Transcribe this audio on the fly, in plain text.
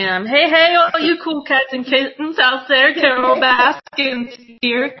Hey, hey, all you cool cats and kittens out there. Carol Baskins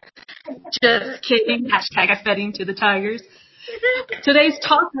here. Just kidding. Hashtag I fed into the tigers. Today's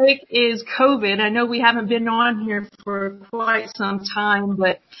topic is COVID. I know we haven't been on here for quite some time,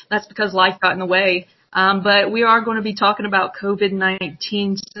 but that's because life got in the way. But we are going to be talking about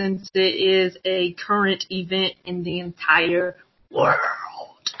COVID-19 since it is a current event in the entire world.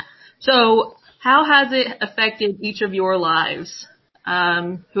 So how has it affected each of your lives?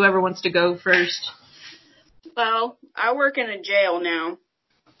 Whoever wants to go first. Well, I work in a jail now.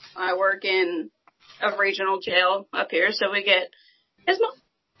 I work in a regional jail up here, so we get...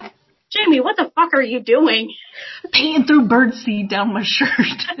 Jamie, what the fuck are you doing? Painting through birdseed down my shirt.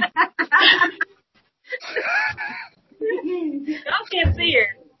 Y'all can't see her.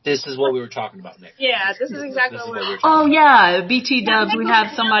 This is what we were talking about, Nick. Yeah, this is exactly what we were talking about. Oh, yeah, BT Dubs. We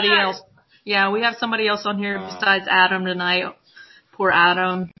have somebody else. Yeah, we have somebody else on here besides Adam tonight. Poor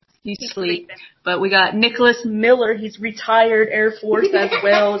Adam. He's asleep. But we got Nicholas Miller. He's retired Air Force as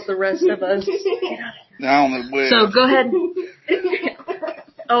well as the rest of us. So go ahead.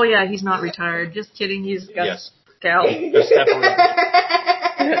 Oh, yeah, he's not retired. Just kidding. He's got a scout.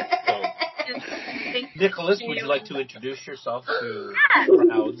 Nicholas, would you like to introduce yourself to the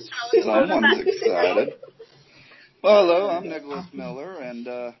crowds? Someone's excited. Well, hello, I'm Nicholas Miller, and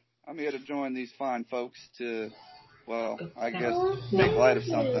I'm here to join these fine folks to, well, I guess, make light of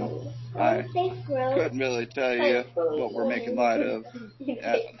something. I couldn't really tell you what we're making light of,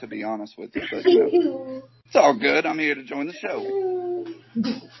 to be honest with you, but it's all good. I'm here to join the show.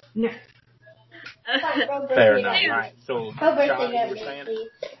 Fair enough. All right, so, Sean, you were saying?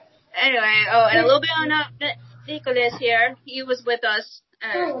 Anyway, and a little bit on Nicholas here. He was with us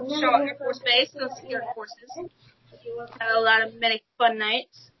at Shaw Air Force Base, the security forces. Had a lot of many fun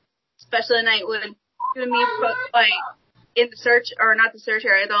nights, especially the night when you and me put, in the search, or not the search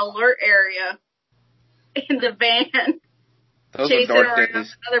area, the alert area, in the van, chasing around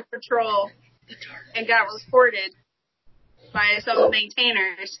another patrol, and got reported by some of the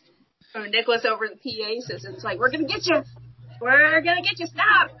maintainers from Nicholas over the PA system. It's like, we're gonna get you! We're gonna get you!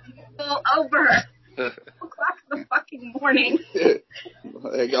 Stop! Pull over! 2 o'clock in the fucking morning.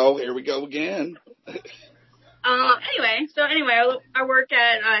 Oh, here we go again. Anyway, I work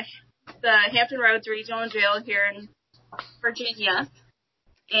at the Hampton Roads Regional Jail here in Virginia,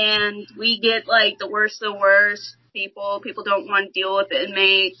 and we get the worst of the worst people. People don't want to deal with the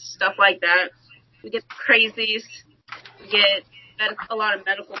inmates, stuff like that. We get the crazies. We get a lot of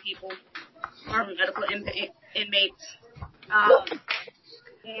medical people, or medical inmates,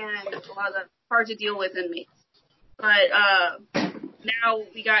 and a lot of the hard to deal with inmates. But now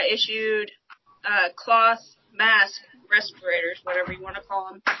we got issued cloth mask respirators, whatever you want to call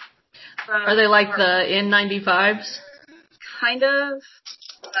them. Are they like the N95s? Kind of.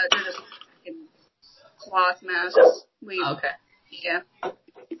 They're just cloth masks. Okay. Yeah.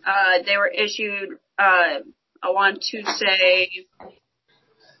 They were issued, I want to say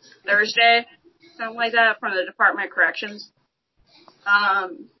Thursday, something like that, from the Department of Corrections.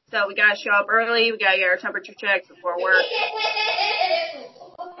 So we gotta show up early. We gotta get our temperature checked before work.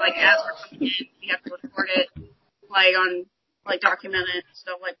 As we're coming in, we have to record it, document it,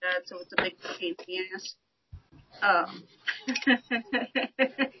 stuff like that. So it's a big pain in the ass. I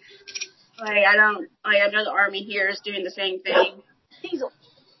know the Army here is doing the same thing. Diesel,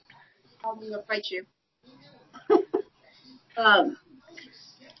 I'm gonna fight you.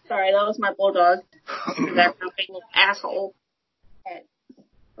 Sorry, that was my bulldog. That grumpy little asshole at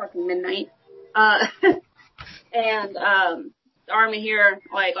fucking midnight. And the Army here,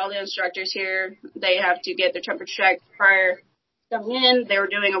 all the instructors here, they have to get their temperature checked prior to coming in. They were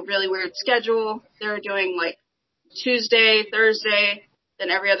doing a really weird schedule. They were doing Tuesday, Thursday, then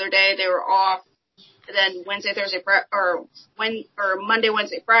every other day they were off. And then Wednesday, Thursday, or Monday,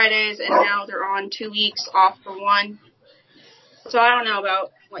 Wednesday, Fridays, and now they're on 2 weeks off for one. So I don't know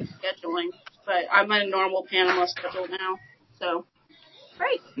about scheduling, but I'm on a normal Panama schedule now. So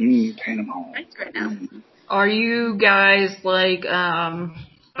great. Panama. Thanks right now. Are you guys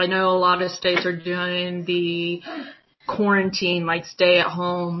I know a lot of states are doing the quarantine, stay at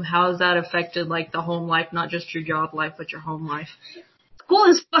home. How has that affected the home life, not just your job life, but your home life? School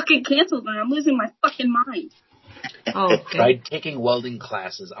is fucking canceled and I'm losing my fucking mind. Oh, okay. Tried taking welding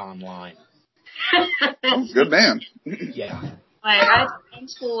classes online. Good man. Yeah. I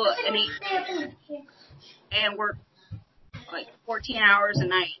homeschool and work 14 hours a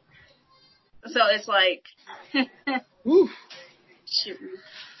night. So it's shoot.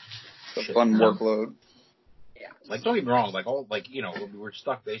 It's a fun workload. Yeah. Don't get me wrong, we're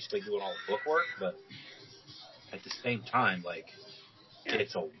stuck basically doing all the book work, but at the same time,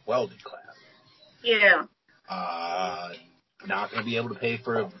 it's a welding class. Yeah. Not going to be able to pay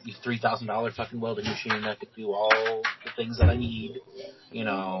for a $3,000 fucking welding machine that could do all the things that I need. You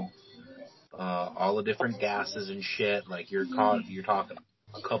know, all the different gases and shit. Like you're talking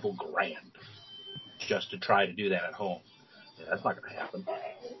a couple grand just to try to do that at home. Yeah, that's not going to happen.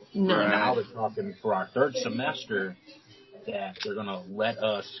 No. Right. Now they're talking for our third semester that they're going to let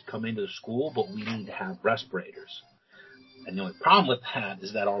us come into the school, but we need to have respirators. And the only problem with that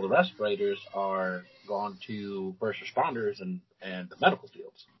is that all the respirators are gone to first responders and the medical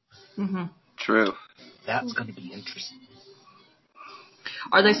fields. Mm-hmm. True. That's going to be interesting.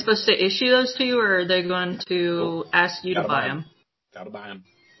 Are they supposed to issue those to you, or are they going to ask you to buy them? Gotta buy them.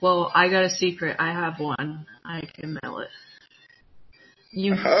 Well, I got a secret. I have one. I can mail it.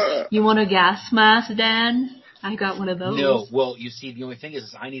 You want a gas mask, Dan? I got one of those. No. Well, you see, the only thing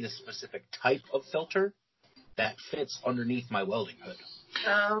is I need a specific type of filter that fits underneath my welding hood.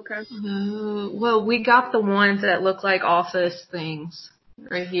 Oh, okay. Well, we got the ones that look like office things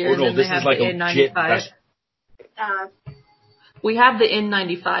right here. Oh, no, and then this they have is like the a N95. Uh, We have the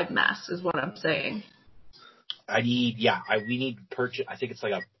N95 masks, is what I'm saying. we need to purchase, I think it's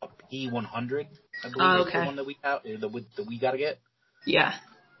like a P100, I believe is the one that we have, that we gotta get. Yeah.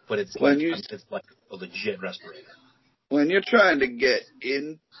 But it's like a legit respirator. When you're trying to get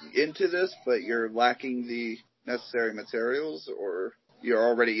into this, but you're lacking the necessary materials, or you're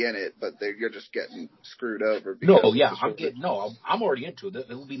already in it, but you're just getting screwed over. I'm already into it.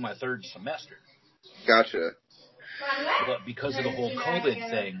 It will be my third semester. Gotcha. But because of the whole COVID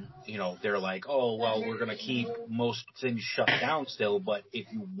thing, you know, they're like, oh, well, we're going to keep most things shut down still, but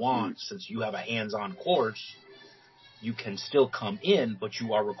if you want, since you have a hands-on course, you can still come in, but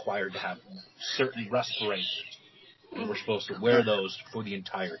you are required to have certain respirators. And we're supposed to wear those for the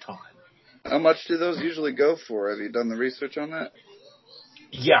entire time. How much do those usually go for? Have you done the research on that?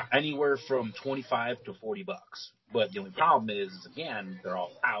 Yeah, anywhere from $25 to $40. But the only problem is again, they're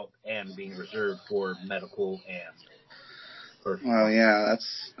all out and being reserved for medical and first. Well, yeah,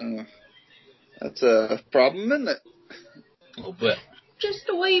 that's a problem, isn't it? A little bit. Just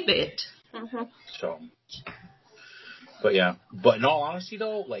a wee bit. mm-hmm. So, but yeah. But in all honesty,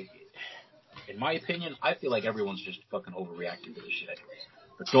 though, like, in my opinion, I feel like everyone's just fucking overreacting to this shit.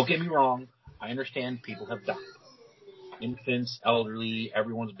 But don't get me wrong, I understand people have died. Infants, elderly,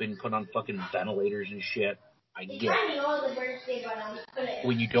 everyone's been put on fucking ventilators and shit. I get it.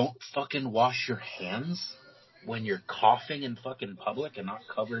 When you don't fucking wash your hands, when you're coughing in fucking public and not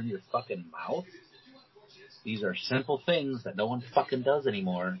covering your fucking mouth, these are simple things that no one fucking does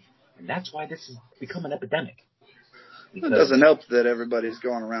anymore. And that's why this has become an epidemic. It doesn't help that everybody's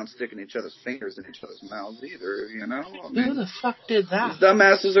going around sticking each other's fingers in each other's mouths either, you know? I mean, who the fuck did that? These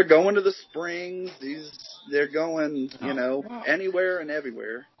dumbasses are going to the springs. They're going, anywhere and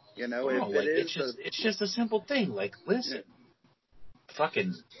everywhere. You know, it's just a simple thing. Like, listen,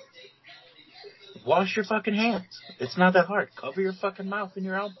 fucking wash your fucking hands. It's not that hard. Cover your fucking mouth and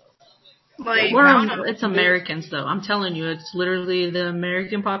your elbow. Like, it's Americans, though. I'm telling you, it's literally the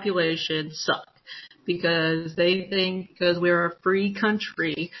American population suck. Because they think, because we're a free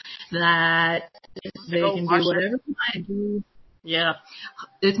country, that they can do whatever they want to do. Yeah,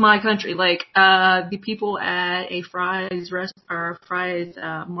 it's my country. Like, the people at a Fry's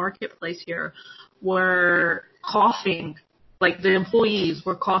marketplace here were coughing. Like, the employees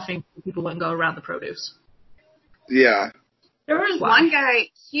were coughing so people wouldn't go around the produce. Yeah. There was one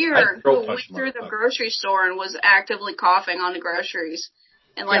guy here who went through the grocery store and was actively coughing on the groceries.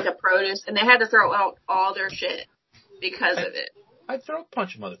 And the produce, and they had to throw out all their shit because of it. I'd throat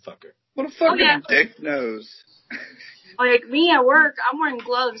punch a motherfucker. What a fucking dick nose. Like, me at work, I'm wearing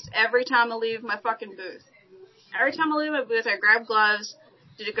gloves every time I leave my fucking booth. Every time I leave my booth, I grab gloves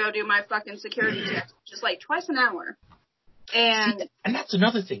to go do my fucking security checks, just like twice an hour. And that's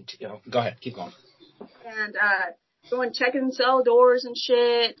another thing, too. Go ahead, keep going. And, going checking cell doors and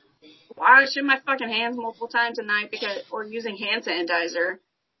shit. Washing my fucking hands multiple times a night or using hand sanitizer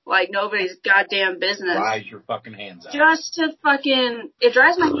like nobody's goddamn business. Dries your fucking hands out. Just to it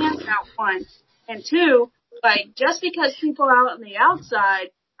dries my hands out, one. And two, just because people out on the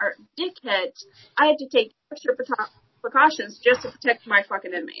outside are dickheads, I had to take extra precautions just to protect my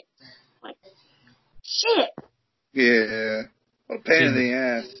fucking inmates. Like, shit. Yeah. What a pain in the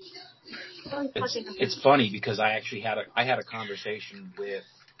ass. It's funny because I actually had a conversation with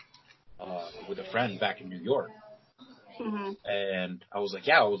a friend back in New York. Mm-hmm. And I was like,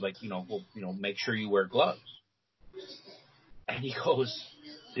 make sure you wear gloves. And he goes,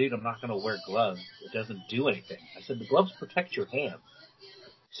 dude, I'm not going to wear gloves. It doesn't do anything. I said, the gloves protect your hands.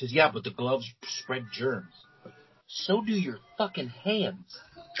 He says, yeah, but the gloves spread germs. So do your fucking hands.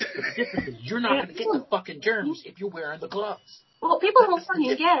 But the difference is you're not going to get the fucking germs if you're wearing the gloves. Well, people don't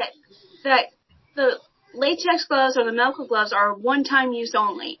fucking get that the latex gloves or the medical gloves are one-time use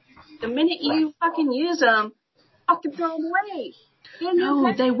only. The minute you fucking use them, fucking throw them away.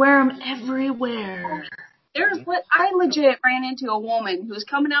 No, they wear them everywhere. I legit ran into a woman who was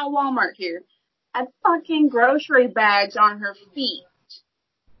coming out of Walmart here, had fucking grocery bags on her feet.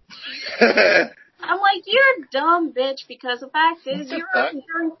 I'm like, you're a dumb bitch because the fact is you're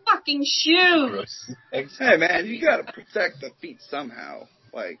wearing fucking shoes. Hey man, you gotta protect the feet somehow.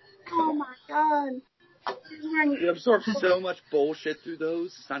 Like, oh my god. You absorb so much bullshit through those,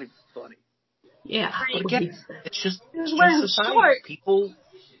 it's not even funny. Yeah. But again, it's just wearing society. shorts.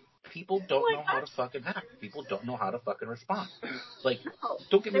 People don't know how to fucking act. People don't know how to fucking respond. Like,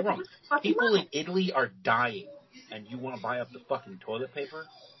 don't get me wrong. People in Italy are dying, and you want to buy up the fucking toilet paper?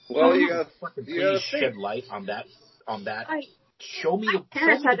 Well, you gotta fucking please shed light on that. Show me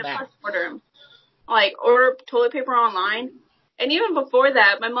the map. Order toilet paper online. And even before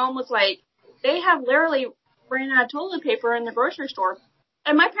that, my mom was like, they have literally ran out of toilet paper in the grocery store.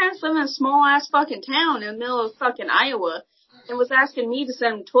 And my parents live in a small ass fucking town in the middle of fucking Iowa and was asking me to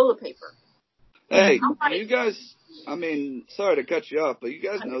send them toilet paper. Hey, you guys, I mean, sorry to cut you off, but you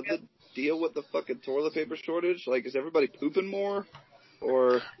guys know the deal with the fucking toilet paper shortage? Like, is everybody pooping more?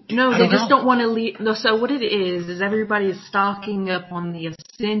 Or no, they just don't want to leave. No, so what it is everybody is stocking up on the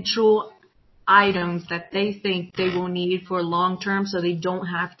essential items that they think they will need for long term so they don't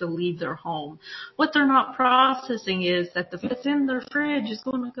have to leave their home. What they're not processing is that the what's in their fridge is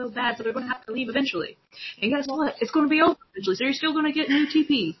going to go bad, so they're going to have to leave eventually. And guess what? It's going to be over eventually, so you're still going to get new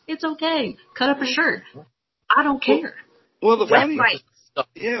TP. It's okay. Cut up a shirt. I don't care. Well, the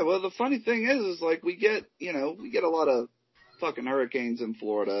funny thing is like we get a lot of fucking hurricanes in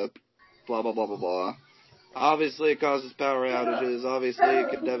Florida, blah, blah, blah, blah, blah. Obviously, it causes power outages. Obviously, it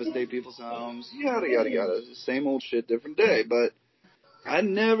can devastate people's homes. Yada, yada, yada. Same old shit, different day. But I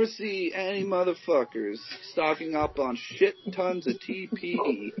never see any motherfuckers stocking up on shit tons of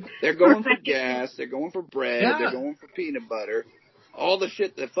TP. They're going for gas. They're going for bread. Yeah. They're going for peanut butter. All the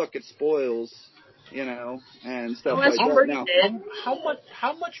shit that fucking spoils, and stuff like that. Now,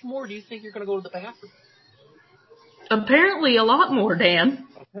 how much more do you think you're going to go to the bathroom? Apparently a lot more, Dan.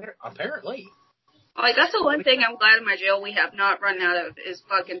 Apparently. Like, that's the one thing I'm glad in my jail we have not run out of is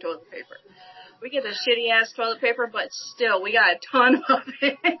fucking toilet paper. We get the shitty-ass toilet paper, but still, we got a ton of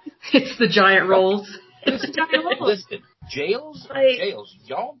it. It's the giant rolls. It's the giant rolls. Listen, jails,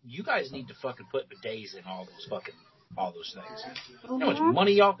 you guys need to fucking put bidets in all those things. You know how much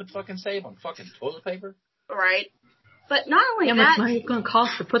money y'all could fucking save on fucking toilet paper? Right. But not only that. How much money it's going to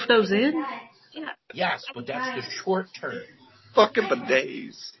cost to put those in? Yeah. Yes, but that's the short term. Fucking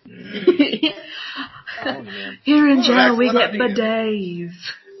bidets. Here in jail, we get bidets.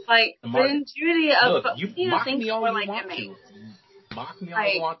 Like, then Judy, you mock me all you want to. Mock me all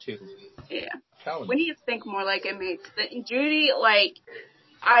you want to. Yeah. We need to think more like inmates. Judy,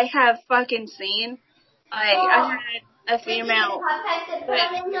 I have fucking seen, I had a female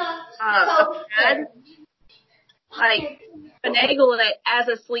finagle it as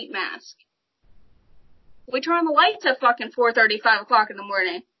a sleep mask. We turn the lights at fucking 4:30, 5 o'clock in the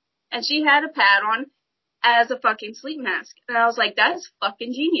morning. And she had a pad on as a fucking sleep mask. And I was like, that's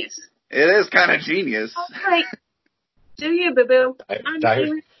fucking genius. It is kind of genius. I was like, do you, boo-boo?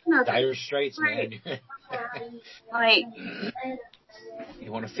 Dire straits, man.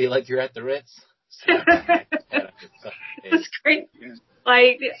 You want to feel like you're at the Ritz? It's crazy.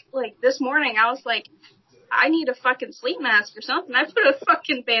 Like this morning, I was like, I need a fucking sleep mask or something. I put a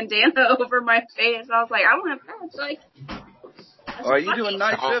fucking bandana over my face. I was like, I want to pads. Are you doing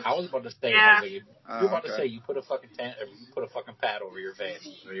night shift? I was about to say, to say you put a fucking pad over your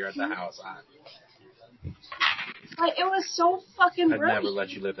face when you're at the house. It was so fucking brilliant. I'd never let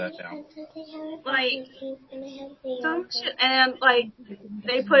you live that down. Some shit, and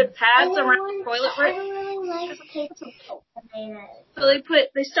they put pads around the toilet lid. So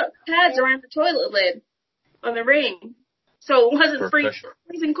they stuck pads around the toilet lid on the ring, so it wasn't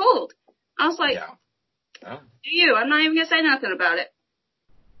freezing cold. I was like, do you? I'm not even gonna say nothing about it.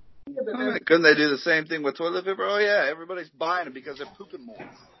 Couldn't they do the same thing with toilet paper? Oh yeah, everybody's buying it because they're pooping more.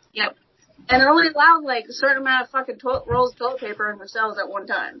 Yep. And they're only allowed a certain amount of fucking rolls of toilet paper in their cells at one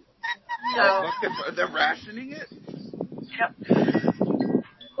time. So they're rationing it. Yep.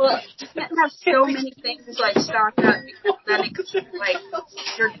 Well, you can't have so many things stocked up because then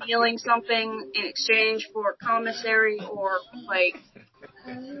you're dealing something in exchange for commissary or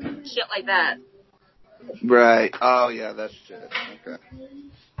shit like that. Right. Oh yeah, that's shit. Okay.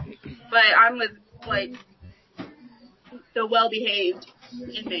 But I'm with the well-behaved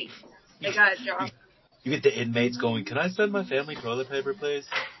inmates. They got a job. You get the inmates going, can I send my family toilet paper, please?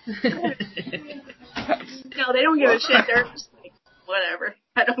 No, they don't give a shit. They're just like, whatever.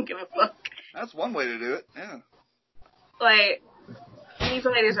 I don't give a fuck. That's one way to do it, yeah. Like, these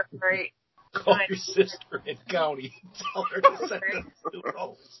ladies are great. Call your sister in county and tell her to send them to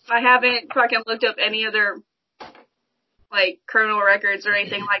rolls. I haven't fucking looked up any of their, like, criminal records or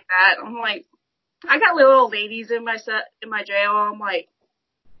anything like that. I'm like, I got little old ladies in my jail. I'm like,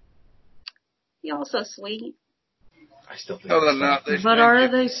 y'all so sweet. I still think No, they're not. But are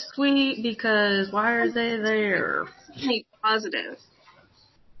they sweet? Because why are they there? Be positive.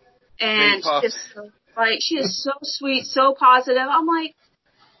 And she is so sweet, so positive. I'm like,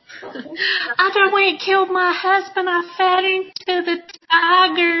 I done went and killed my husband. I fed him to the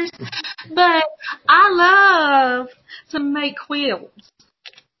tigers. But I love to make quilts.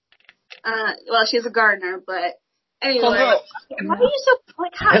 well, she's a gardener, but anyway. Oh, no. Why are you so,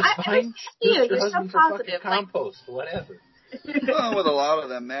 like, how, That's I fine. see you, Use your you're so husband for positive. fucking compost, whatever. Well, with a lot of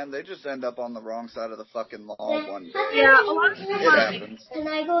them, man, they just end up on the wrong side of the fucking law one day. Yeah, a lot of them It happens. Can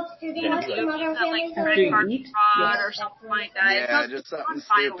I go to the like credit card fraud or something like that. Yeah, just something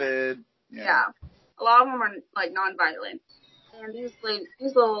stupid. Yeah. A lot of them are, like, non-violent. And these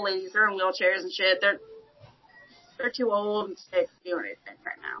little ladies, they're in wheelchairs and shit. They're too old and sick to do anything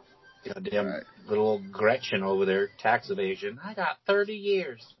right now. Goddamn little old Gretchen over there, tax evasion. I got 30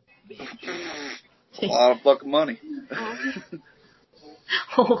 years. A lot of fucking money.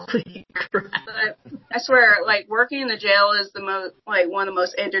 Holy crap. But I swear, like, working in the jail is the most, like, one of the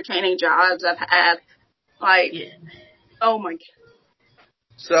most entertaining jobs I've had. Like, oh my god.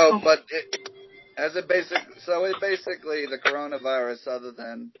 So, but basically the coronavirus, other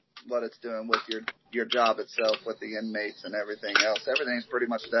than what it's doing with your job itself, with the inmates and everything else, everything's pretty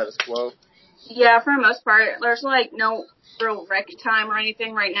much status quo. Yeah, for the most part, there's, like, no real rec time or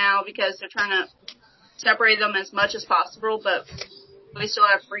anything right now because they're trying to separate them as much as possible, but we still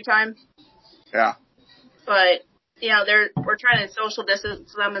have free time. Yeah. But, you know, we're trying to social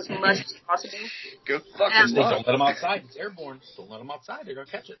distance them as much as possible. Good fucking luck. Don't let them outside. It's airborne. Don't let them outside. They're going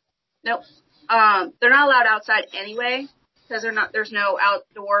to catch it. Nope. They're not allowed outside anyway because there's no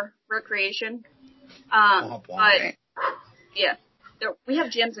outdoor recreation. But, yeah. We have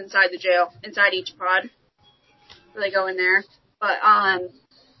gyms inside the jail, inside each pod, where they go in there. But,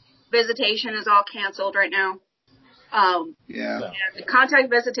 visitation is all canceled right now. The contact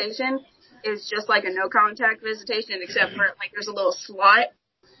visitation is just like a no contact visitation, except for, like, there's a little slot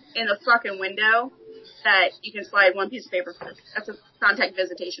in the fucking window that you can slide one piece of paper through. That's a contact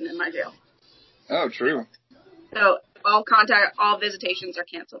visitation in my jail. Oh, true. So all visitations are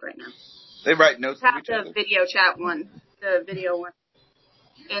canceled right now. They write notes to each other. The video chat one, the video one,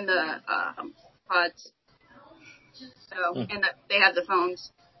 in the pods. So, and they have the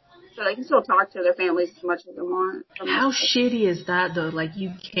phones. So they can still talk to their families as much as they want. How shitty is that, though? Like,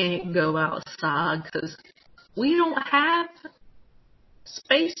 you can't go outside because we don't have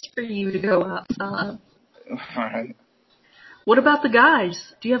space for you to go outside. Alright. What about the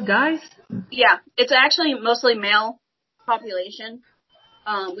guys? Do you have guys? Yeah, it's actually mostly male population.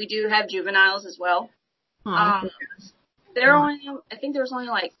 We do have juveniles as well. I think there's only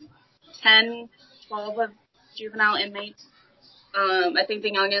like 10, 12 of juvenile inmates. I think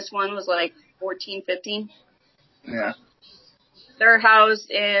the youngest one was like 14, 15. Yeah. They're housed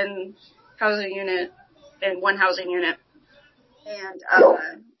in one housing unit. And,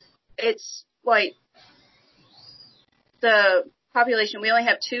 it's like the population, we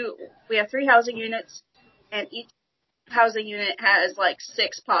have 3 housing units, and each housing unit has like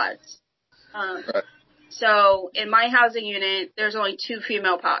 6 pods. Right. So in my housing unit, there's only 2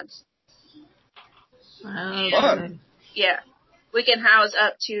 female pods. Fun. Yeah. We can house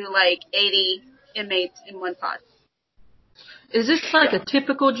up to like 80 inmates in one pod. Is this like a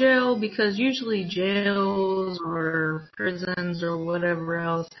typical jail? Because usually jails or prisons or whatever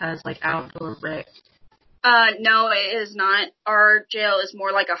else has like outdoor rec. No, it is not. Our jail is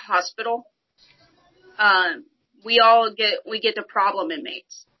more like a hospital. We get the problem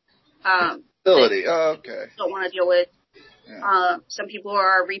inmates. Facility. Oh, okay. Don't want to deal with. Yeah. Some people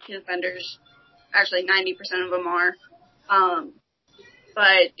are repeat offenders. Actually, 90% of them are.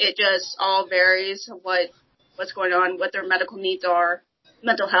 But it just all varies of what's going on, what their medical needs are,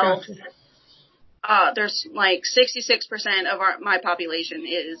 mental health. Gotcha. There's like 66% of my population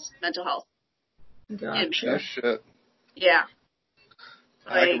is mental health. Gotcha. Oh, shit. Yeah.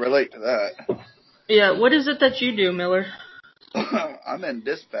 I can relate to that. Yeah, what is it that you do, Miller? I'm in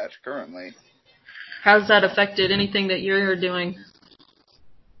dispatch currently. How's that affected anything that you're doing?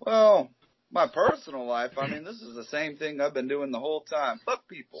 Well, my personal life, I mean, this is the same thing I've been doing the whole time. Fuck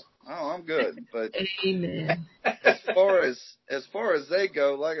people. Oh, I'm good. But Amen. as far as they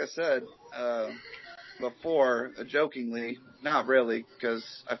go, like I said before, jokingly, not really, because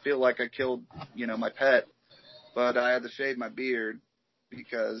I feel like I killed, my pet, but I had to shave my beard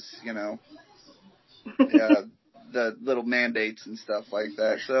because, yeah, the little mandates and stuff like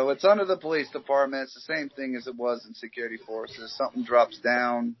that. So it's under the police department. It's the same thing as it was in security forces. Something drops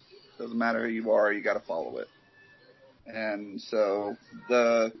down, doesn't matter who you are, you got to follow it. And so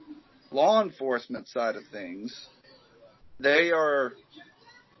the law enforcement side of things, they are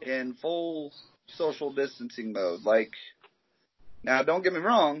in full social distancing mode. Like, now don't get me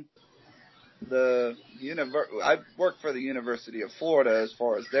wrong, I work for the University of Florida as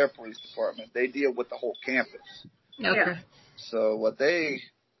far as their police department. They deal with the whole campus. Okay. So what they,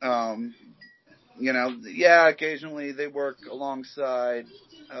 occasionally they work alongside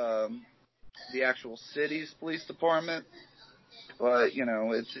the actual city's police department, but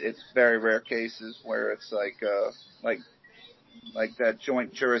it's very rare cases where it's like that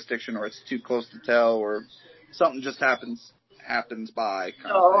joint jurisdiction, or it's too close to tell, or something just happens by. So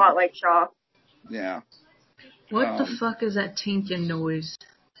a lot like Shaw. Yeah. What the fuck is that tinking noise?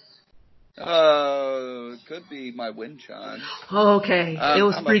 It could be my wind chime. Oh, okay. It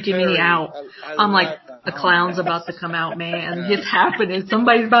was freaking me out. I'm like, the clown's about to come out, man. Yeah. It's happening.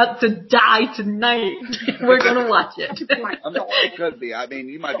 Somebody's about to die tonight. We're gonna watch it. It could be. I mean,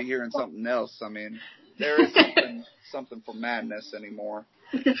 you might be hearing something else. I mean, there is something for madness anymore.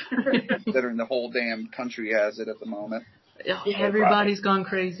 Considering the whole damn country has it at the moment. Everybody's gone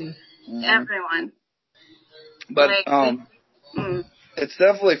crazy. Mm-hmm. Everyone. But it's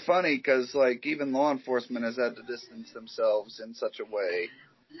definitely funny because, like, even law enforcement has had to distance themselves in such a way.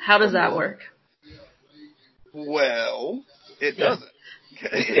 How does that work? Well, it doesn't.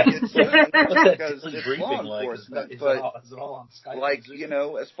 It doesn't because it's law enforcement. But, is it all on Skype? like,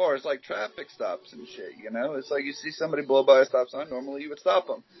 as far as, like, traffic stops and shit, it's like you see somebody blow by a stop sign, normally you would stop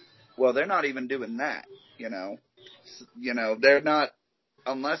them. Well, they're not even doing that, They're not,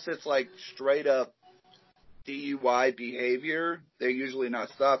 unless it's, like, straight up DUI behavior, they're usually not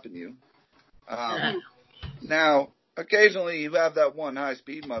stopping you. Now, occasionally you have that one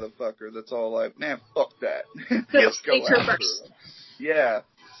high-speed motherfucker that's all like, man, fuck that. Just go after them. Yeah,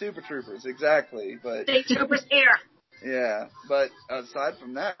 Super Troopers, exactly. But State Troopers here. Yeah, but aside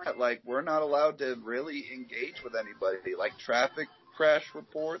from that, like, we're not allowed to really engage with anybody. Like, traffic crash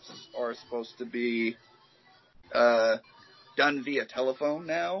reports are supposed to be done via telephone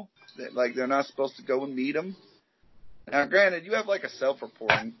now. Like, they're not supposed to go and meet them. Now, granted, you have, like, a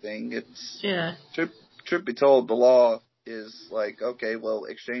self-reporting thing. It's, truth be told, the law is like, okay, well,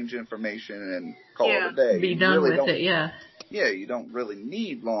 exchange information and call it a day. Be done with it, yeah. Yeah, you don't really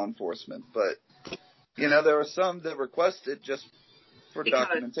need law enforcement. But, there are some that request it just for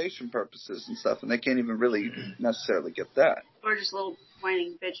documentation purposes and stuff, and they can't even really necessarily get that. Or just little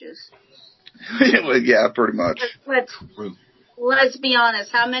whining bitches. Yeah, pretty much. Let's be honest.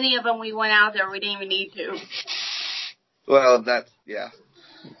 How many of them we went out there we didn't even need to? Well, that's, yeah.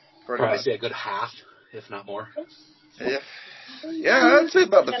 Probably say a good half, if not more. Yeah, I'd say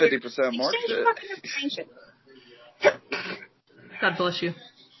about the 50% mark. Shit. God bless you.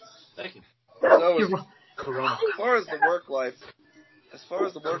 Thank you. So as far as the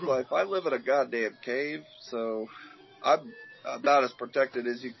work life, I live in a goddamn cave, so I'm about as protected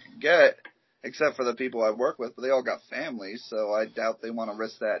as you can get, except for the people I work with, but they all got families, so I doubt they want to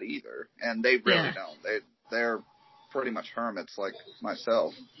risk that either. And they really don't. They're pretty much hermits like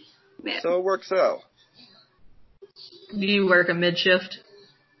myself. Yeah. So it works out. Do you work a mid-shift?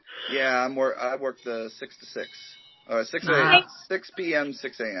 Yeah, I work the 6 to 6. 6 p.m.,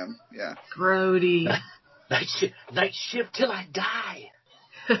 6 a.m., yeah. Grody. Night shift till I die.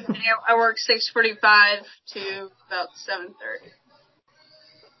 I work 6:45 to about 7:30.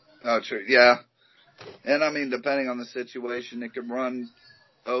 Oh, true, yeah. And, I mean, depending on the situation, it can run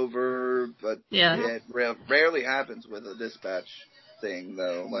over, but it rarely happens with a dispatch thing,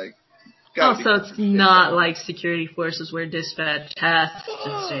 though. Like, so it's not like security forces where dispatch has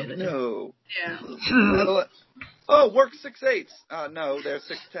to stand it. No. Yeah. Work 6/8. No, they're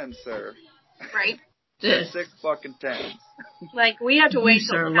 6/10, sir. Right. They're 6 fucking 10s. Like, we have to wait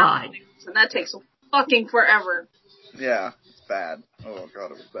till and that takes fucking forever. Yeah, it's bad. Oh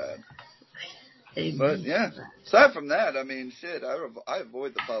god, it was bad. Amen. But yeah, aside from that, I mean, shit, I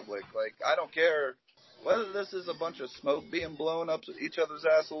avoid the public. Like, I don't care whether this is a bunch of smoke being blown up each other's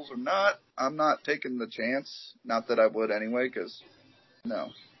assholes or not. I'm not taking the chance. Not that I would anyway, because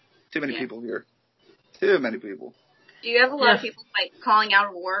no, too many people here. Too many people. Do you have a lot of people like calling out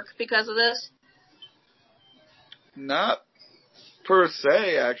of work because of this? Not per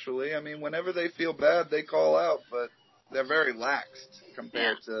se, actually. I mean, whenever they feel bad, they call out, but they're very laxed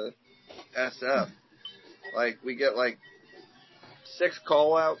compared to SF. Like, we get like 6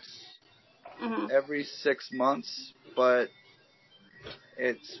 call outs every 6 months, but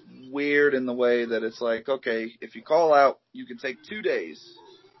it's weird in the way that it's like, okay, if you call out, you can take 2 days,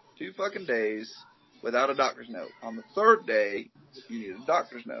 2 fucking days without a doctor's note. On the 3rd day, you need a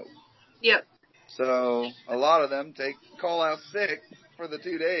doctor's note. Yep. So a lot of them call out sick for the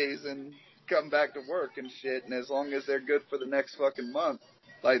 2 days and come back to work and shit. And as long as they're good for the next fucking month,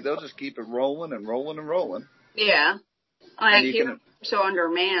 like they'll just keep it rolling and rolling and rolling. Yeah. Like people are so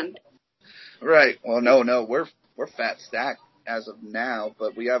undermanned. Right. Well, no, we're fat stacked as of now,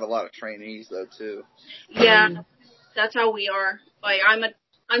 but we have a lot of trainees though too. Yeah, that's how we are. Like I'm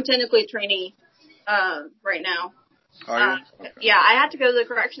technically a trainee right now. Are you? Okay. Yeah, I had to go to the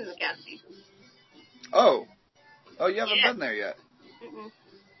corrections academy. Oh, you haven't been there yet. Mm-mm.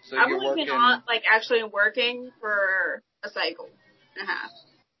 So I've you're only working. been on, like actually working for a cycle and a half.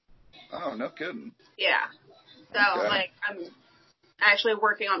 Oh, no kidding. Yeah. So like I'm actually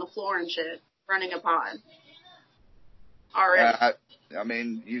working on the floor and shit, running a pod. Already. I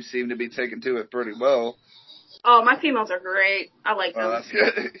mean, you seem to be taking to it pretty well. Oh, my females are great. I like them. That's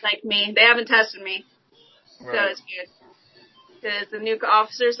good. Like me. They haven't tested me. Right. So it's good. Because the new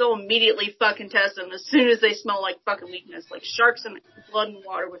officers, they'll immediately fucking test them as soon as they smell like fucking weakness. Like sharks and blood and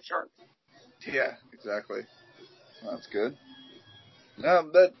water with sharks. Yeah, exactly. Well, that's good. No,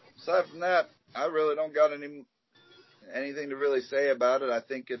 but aside from that, I really don't got anything to really say about it. I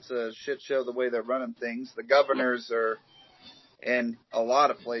think it's a shit show the way they're running things. The governors are, in a lot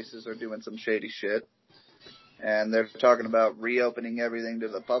of places, are doing some shady shit. And they're talking about reopening everything to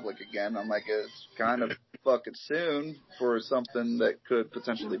the public again. I'm like, it's kind of fucking soon for something that could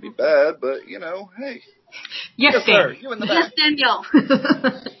potentially be bad, but, you know, hey. Yes, sir. You in the back. Yes, Danielle.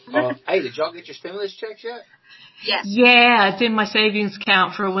 Hey, did y'all get your stimulus checks yet? Yes. Yeah, it's in my savings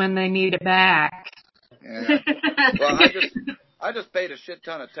account for when they need it back. Yeah. Well, I just paid a shit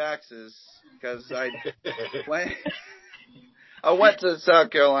ton of taxes because I went to South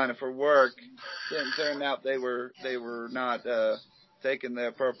Carolina for work. It turned out they were not taking the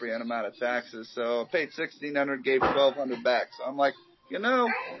appropriate amount of taxes, so I paid $1,600, gave $1,200 back. So I'm like, you know,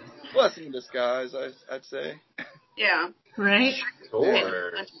 blessing in disguise, I'd say. Yeah. Right?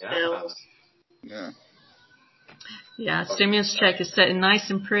 Sure. Yeah. Yeah, stimulus check is sitting nice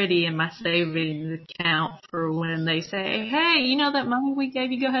and pretty in my savings account for when they say, hey, you know that money we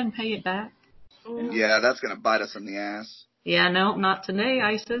gave you, go ahead and pay it back. Yeah, that's going to bite us in the ass. Yeah, no, not today,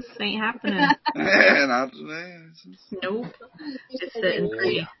 ISIS. Ain't happening. Not today. Nope. Just sitting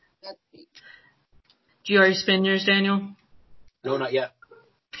pretty. Did you already spend yours, Daniel? No, not yet.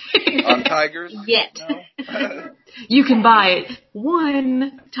 On tigers? Yet. No. You can buy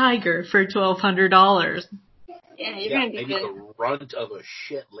one tiger for $1,200. Yeah, you're gonna be maybe good. the runt of a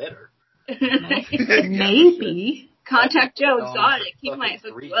shit litter. Maybe. Contact Joe Exotic. He might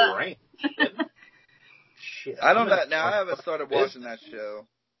hook you up. Shit. I don't know. Now, I haven't started watching that show.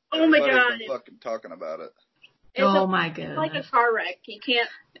 Oh my Everybody's god. been fucking talking about it. My goodness. It's like a car wreck. You can't.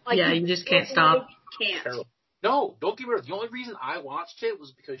 Like, yeah, you just can't stop. Can't. No, don't get me wrong. The only reason I watched it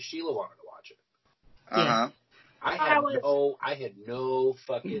was because Sheila wanted to watch it. Uh-huh. I had no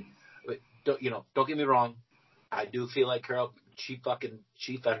fucking. Don't get me wrong. I do feel like Carol. She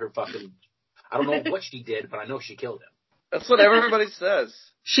fed her fucking. I don't know what she did, but I know she killed him. That's what everybody says.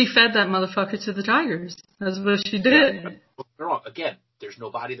 She fed that motherfucker to the tigers. That's what she did. Don't get me wrong. Again, there's no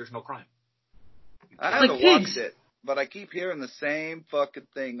body, there's no crime. I haven't watched it, but I keep hearing the same fucking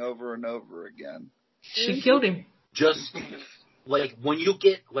thing over and over again. She killed him. Just like when you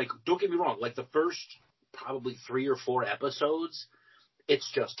get don't get me wrong. Like the first probably 3 or 4 episodes, it's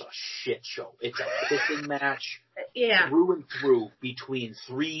just a shit show. It's a pissing match through and through between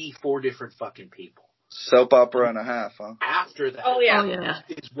 3-4 different fucking people. Soap opera and a half, huh? After that,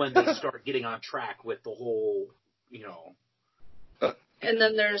 is when they start getting on track with the whole, And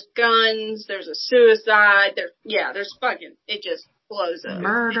then there's guns, there's a suicide, there's fucking, it just blows up.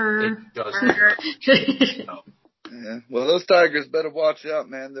 Murder. It does. Murder. Yeah. Well, those tigers better watch out,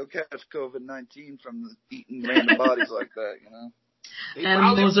 man. They'll catch COVID-19 from eating random bodies like that, you know?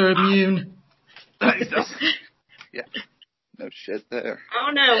 Animals are immune. Yeah. No shit there.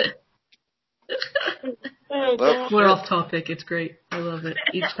 Oh no. Well, we're off topic. It's great. I love it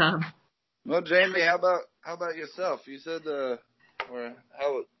each time. Well, Jamie, how about yourself? You said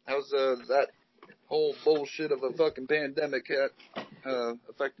how's that whole bullshit of a fucking pandemic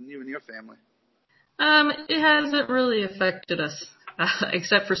affecting you and your family? It hasn't really affected us,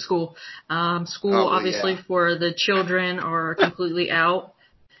 except for school. School, obviously, for the children are completely out.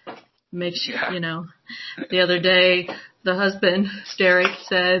 The other day, the husband, Derek,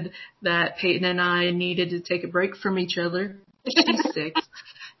 said that Peyton and I needed to take a break from each other. She's 6.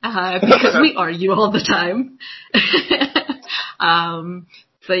 Because we argue all the time.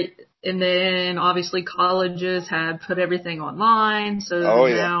 And then obviously colleges had put everything online, so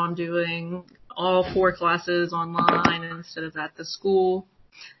now I'm doing all 4 classes online instead of at the school.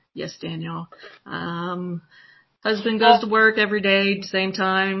 Yes, Daniel. Husband goes to work every day, same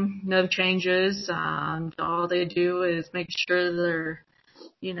time, no changes. All they do is make sure they're,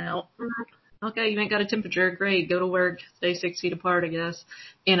 okay, you ain't got a temperature, great, go to work, stay 6 feet apart, I guess.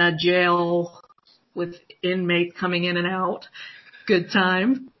 In a jail with inmates coming in and out, good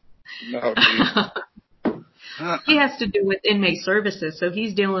time. No, he has to do with inmate services, so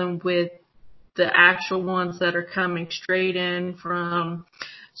he's dealing with the actual ones that are coming straight in from.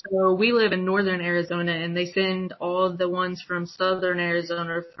 So we live in northern Arizona, and they send all the ones from southern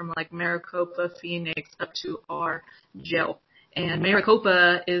Arizona, from like Maricopa, Phoenix, up to our jail. And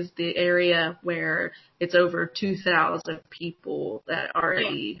Maricopa is the area where it's over 2,000 people that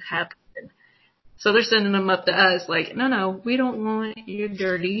already have it. So they're sending them up to us like, no, we don't want your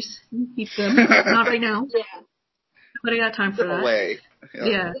dirties. You keep them. Not right now. Yeah. Nobody got time for that. Away.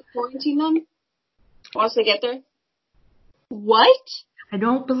 Yeah. Quarantine them once they get there? What? I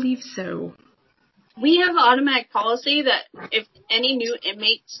don't believe so. We have an automatic policy that if any new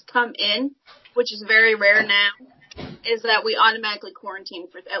inmates come in, which is very rare now, is that we automatically quarantine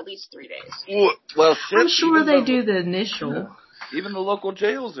for at least 3 days. Well, shit, I'm sure they do the initial. Even the local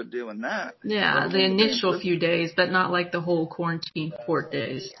jails are doing that. Yeah, the initial few days, but not like the whole quarantine 4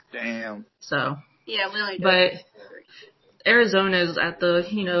 days. Damn. So. Yeah, we only do. But Arizona's at the,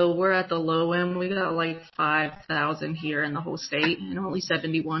 we're at the low end. We got like 5,000 here in the whole state and only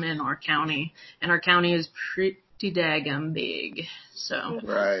 71 in our county. And our county is pretty daggum big. So.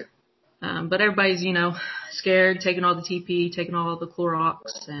 Right. But everybody's, scared, taking all the TP, taking all the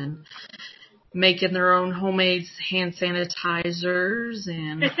Clorox, and making their own homemade hand sanitizers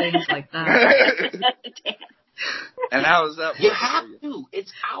and things like that. And how is that? You have to.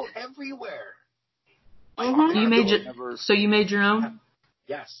 It's out everywhere. Mm-hmm. So you made your own?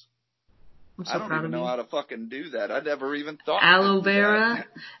 Yes. I'm so I don't proud even of know you. how to fucking do that. I never even thought. Aloe vera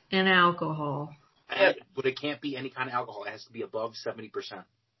and alcohol. But it can't be any kind of alcohol. It has to be above 70%.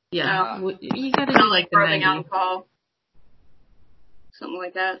 Yeah, you gotta do like the 90. Alcohol. Something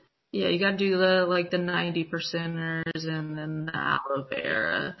like that. Yeah, you gotta do the 90%ers and then the aloe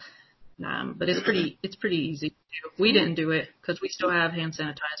vera. But it's pretty easy. We didn't do it because we still have hand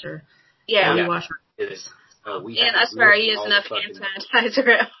sanitizer. Yeah. We wash our It is. And I swear I use enough hand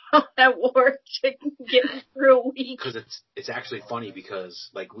sanitizer at work to get me through a week. Because it's actually funny because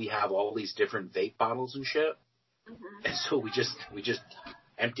we have all these different vape bottles and shit, and so we just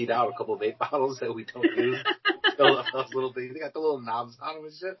emptied out a couple of vape bottles that we don't use. Those little things, they got the little knobs on them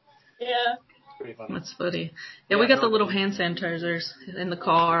and shit. Yeah. It's pretty funny. That's funny. Yeah, we got the little hand sanitizers in the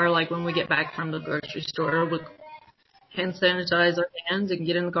car. Like when we get back from the grocery store, we hand sanitize our hands and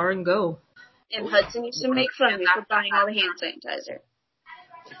get in the car and go. And Hudson used to make fun of me for buying all the hand sanitizer.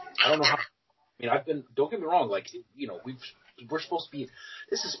 I don't know how. Don't get me wrong. We're supposed to be.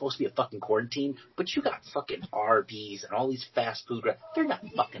 This is supposed to be a fucking quarantine, but you got fucking Arby's and all these fast food. They're not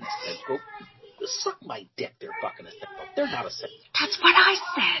fucking essential. Suck my dick. They're fucking essential. They're not essential. That's what I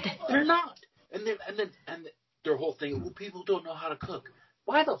said. They're not. And their whole thing. Well, people don't know how to cook.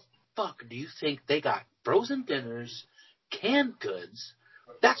 Why the fuck do you think they got frozen dinners, canned goods?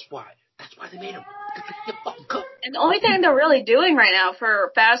 That's why they made them. They fucking cook. And the only thing they're really doing right now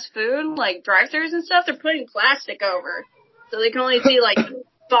for fast food, like drive-thrus and stuff, they're putting plastic over. So they can only see the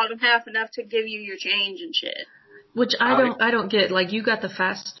bottom half enough to give you your change and shit. Which I don't get. You got the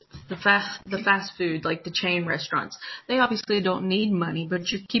fast food, the chain restaurants. They obviously don't need money,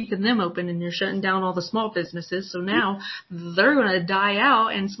 but you're keeping them open and you're shutting down all the small businesses. So now they're going to die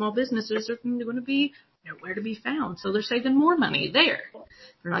out and small businesses are going to be nowhere to be found. So they're saving more money there.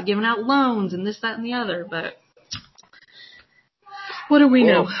 They're not giving out loans and this, that, and the other. But what do we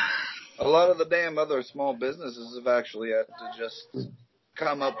know? A lot of the damn other small businesses have actually had to just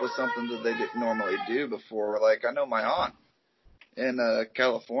come up with something that they didn't normally do before. I know my aunt in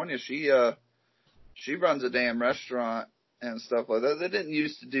California, she runs a damn restaurant and stuff like that. They didn't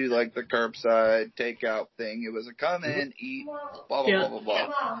used to do the curbside takeout thing. It was a come in, eat, blah, blah, blah, blah,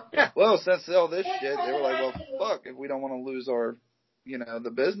 blah. Yeah. Well, since all this shit, they were like, well, fuck, if we don't want to lose our,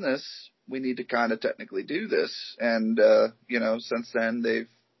 the business, we need to kind of technically do this. And, since then they've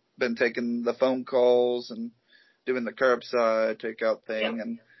been taking the phone calls and doing the curbside takeout thing,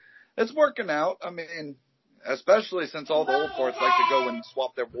 and it's working out. I mean, especially since all the old farts like to go and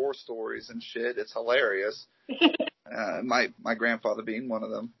swap their war stories and shit. It's hilarious. My grandfather being one of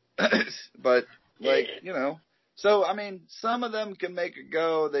them. But, like, you know, so, I mean, some of them can make it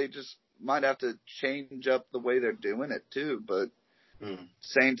go. They just might have to change up the way they're doing it, too. But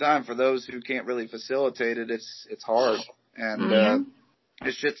same time, for those who can't really facilitate it, it's hard. And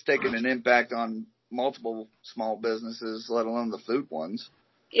this shit's taking an impact on multiple small businesses, let alone the food ones.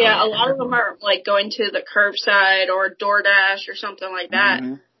 Yeah, a lot of them are, like, going to the curbside or DoorDash or something like that.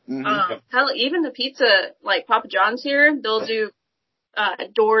 Hell, even the pizza, like Papa John's here, they'll do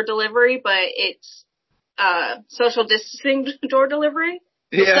door delivery, but it's social distancing door delivery.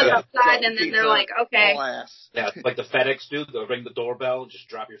 They'll sit outside, and then they're like, okay. Yeah, like the FedEx dude, they'll ring the doorbell, just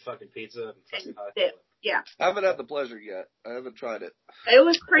drop your fucking pizza. And yeah. I haven't had the pleasure yet. I haven't tried it. It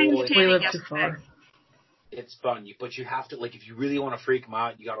was pretty entertaining. We live too far. It's fun, but you have to, like, if you really want to freak them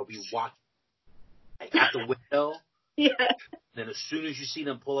out, you got to be watching at the window. Yeah. Then as soon as you see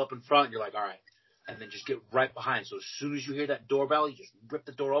them pull up in front, you're like, all right. And then just get right behind. So as soon as you hear that doorbell, you just rip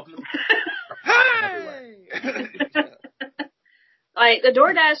the door open. Hey! Like, the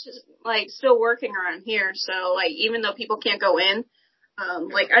DoorDash is, like, still working around here. So, like, even though people can't go in,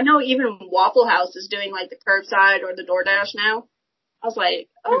 like, I know even Waffle House is doing, like, the curbside or the DoorDash now. I was like,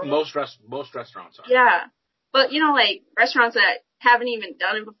 oh. Most restaurants are. Yeah. But, you know, like, restaurants that haven't even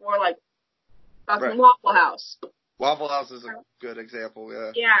done it before, like, fucking Waffle House. Waffle House is a good example,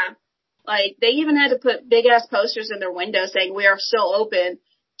 yeah. Yeah. Like, they even had to put big-ass posters in their windows saying, we are still open.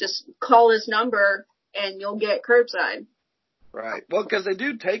 Just call this number, and you'll get curbside. Right. Well, because they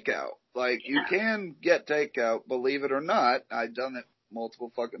do takeout. Like, you can get takeout, believe it or not. I've done it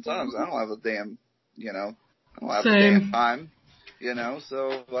multiple fucking times. I don't have a damn, you know, I don't have a damn time. You know,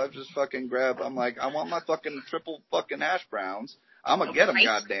 so I've just fucking grabbed, I'm like, I want my fucking triple fucking hash browns. I'm gonna get them,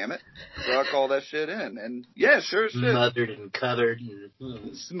 goddammit. So I call that shit in. And yeah, sure shit. Smothered and covered.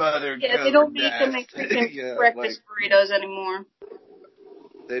 Smothered, yeah, they don't make them Mexican breakfast burritos anymore.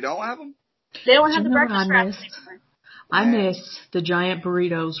 They don't have them? They don't have the breakfast wraps anymore. I miss the giant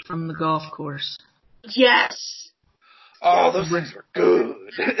burritos from the golf course. Yes. Oh, those things are good.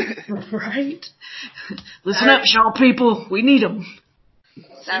 Right? Listen up, y'all people. We need them.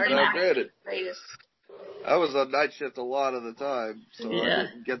 Saturday night. Greatest. I was on night shift a lot of the time, so I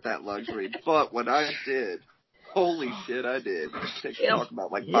didn't get that luxury. But when I did, holy shit, I did. Take talk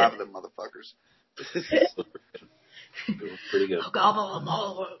about like 5 of them motherfuckers. Pretty good. Gobble them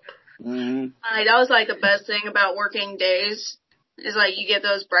all up. That was like the best thing about working days is like you get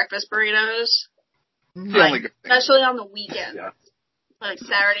those breakfast burritos. Like, especially on the weekend. Yeah. Like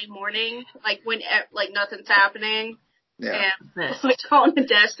Saturday morning, like when like nothing's happening. Yeah. And like calling the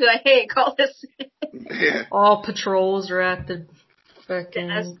desk like, hey, call this. All patrols are at the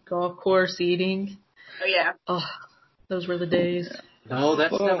fucking golf course eating. Oh yeah. Oh, those were the days. No,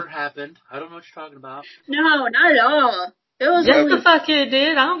 that's never happened. I don't know what you're talking about. No, not at all. It was yes, the fuck it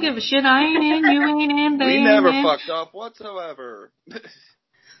did. I don't give a shit. I ain't in. You ain't in. We never fucked up whatsoever.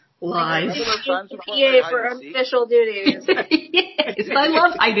 Lies. PA for unofficial duties. Yes, I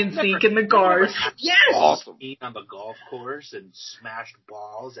love hide and seek in the cars. Yes. Awesome. Eat on the golf course and smashed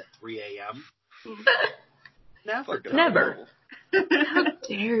balls at 3 a.m. Never. How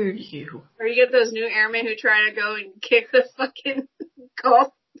dare you? Or you get those new airmen who try to go and kick the fucking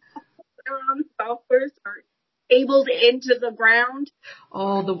golf around the golf course or able to into the ground.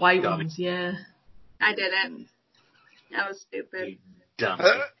 Oh, the white ones, yeah. I didn't. That was stupid. Dumb.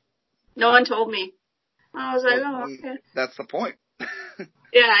 No one told me. I was like, oh, okay. That's the point.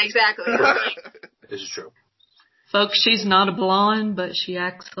 Yeah, exactly. This is true. Folks, she's not a blonde, but she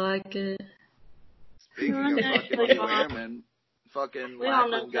acts like it. Speaking of fucking airmen, fucking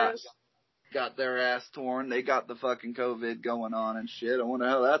Lackland got their ass torn. They got the fucking COVID going on and shit. I wonder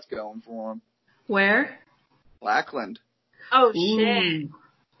how that's going for them. Where? Lackland. Oh, shit.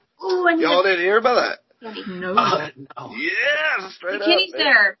 Ooh, y'all didn't hear about that? No. No. Yeah, straight up. McKinney's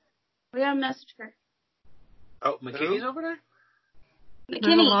there. We gotta message her. Oh, McKinney's over there? There's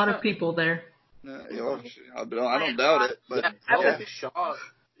a lot of people there. I don't doubt it, but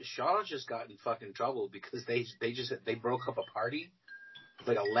Shaw just got in fucking trouble because they broke up a party.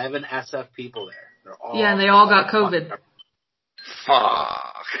 There's like 11 SF people there. They're all and they all got COVID.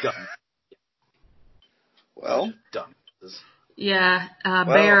 Fuck. Dumb. Well, dumb. Yeah,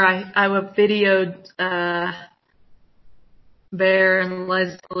 Bear. I videoed Bear and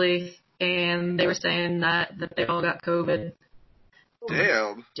Leslie, and they were saying that they all got COVID.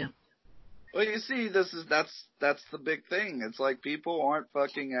 Damn. Yeah. Well, you see, that's the big thing. It's like people aren't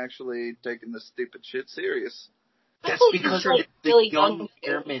fucking actually taking this stupid shit serious. That's because of the young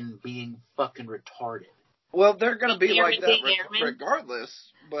airmen being fucking retarded. Well, they're going to be like that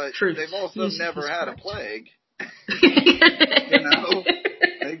regardless, but Truth. they've also never had a plague. You know?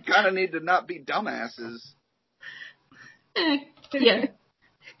 They kind of need to not be dumbasses. Yeah.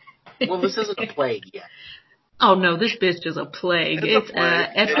 Well, this isn't a plague yet. Oh no, this bitch is a plague. It's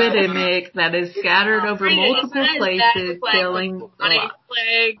an epidemic that is scattered over multiple places, killing a lot.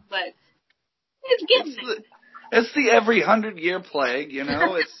 Plague, but it's getting there. It's the every 100-year plague, you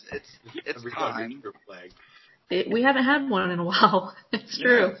know. It's time. We haven't had one in a while. It's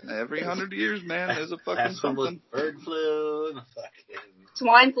true. Every 100 years, man, there's a fucking something. Bird flu, fucking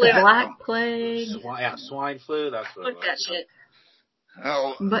swine flu, black plague. Swine flu. That's what. Fuck that shit.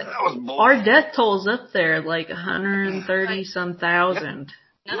 Oh, but that was bullshit. Our death toll's up there, like 130-some thousand.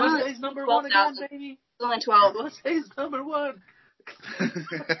 Yeah. No, USA's number 1 again, baby. It's only 12. USA's number 1.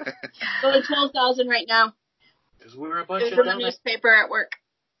 It's only 12,000 right now. Because we're a bunch of in the newspaper at work.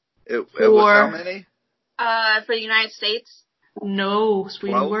 It was how many? For the United States. No,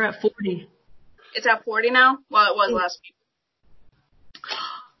 Sweden, 12? we're at 40. It's at 40 now? Well, it was last week.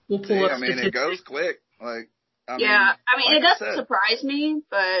 We'll pull up statistics. It goes quick. Like, it doesn't surprise me,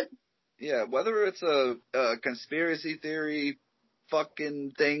 but... Yeah, whether it's a conspiracy theory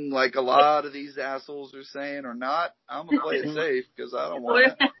fucking thing like a lot of these assholes are saying or not, I'm going to play it safe because I don't want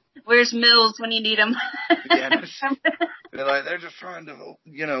it. Where's Mills when you need him? They're just trying to,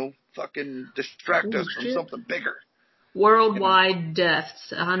 fucking distract us from something bigger. Worldwide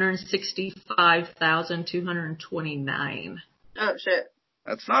deaths, 165,229. Oh, shit.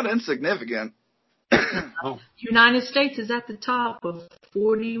 That's not insignificant. United States is at the top of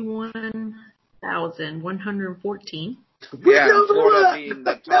 41,114. Yeah, Florida being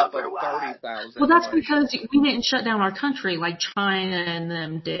the top of 30,000. Well, that's because we didn't shut down our country like China and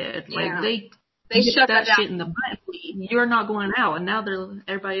them did. Like they shut that shit in the butt. You're not going out, and now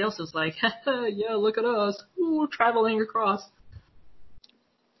everybody else is like, yeah, look at us, traveling across.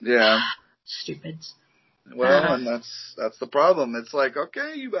 Yeah. Stupids. Well, and that's the problem. It's like,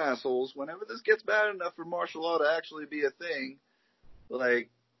 okay, you assholes, whenever this gets bad enough for martial law to actually be a thing, like,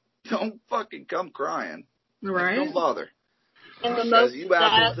 don't fucking come crying. Right. Don't bother. And the most you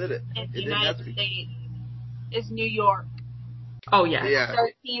assholes did it. In the United States is New York. Oh, yeah.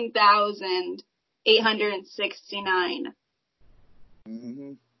 13,869.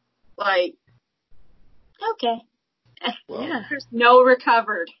 Mm-hmm. Like, okay. Well, yeah. There's no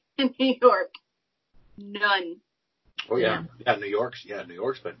recovered in New York. None. Oh, yeah. Yeah, New York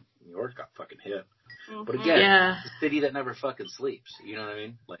got fucking hit. Mm-hmm. But again, it's a city that never fucking sleeps. You know what I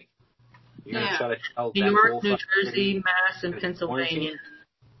mean? Like, you're going to try to tell New York, New Jersey, Mass, and Pennsylvania.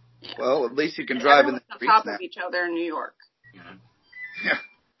 Yeah. Well, at least you can drive in the streets on top now. of each other in New York. Yeah.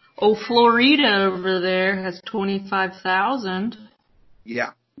 Oh, Florida over there has 25,000.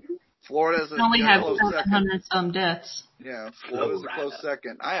 Yeah. Florida's only have close 700 some deaths. Yeah, Florida's a close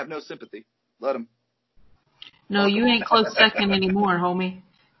second. I have no sympathy. Let them. No, you ain't close second anymore, homie.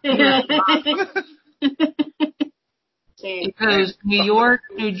 It goes New York,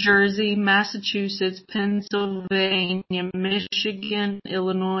 New Jersey, Massachusetts, Pennsylvania, Michigan,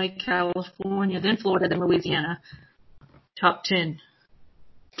 Illinois, California, then Florida, then Louisiana. Top 10.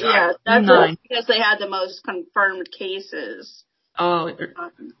 Yeah, that's 9. Because they had the most confirmed cases. Oh.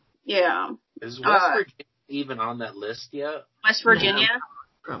 Yeah. Is West Virginia even on that list yet? West Virginia? No,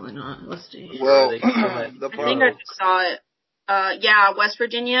 probably not. Let's see. Well, I think I just saw it. Yeah, West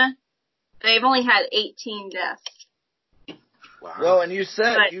Virginia. They've only had 18 deaths. Wow. Well, and you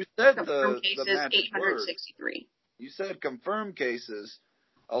said confirmed cases, the magic 863. Word. You said confirmed cases.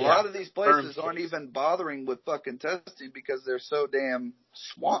 A lot of these places aren't even bothering with fucking testing because they're so damn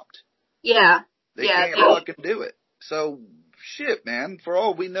swamped. Yeah. They can't fucking do it. So, shit, man. For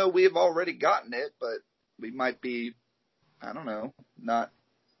all we know, we have already gotten it, but we might be, I don't know, not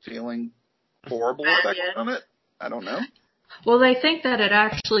feeling horrible from it. I don't know. Well, they think that it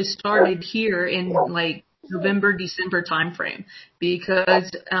actually started here in, like, November, December timeframe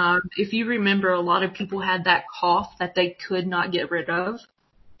because if you remember, a lot of people had that cough that they could not get rid of,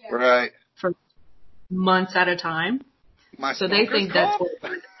 right, for months at a time. So they think that's what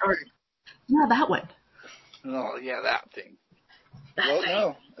started. Yeah, that one. Oh yeah, that thing.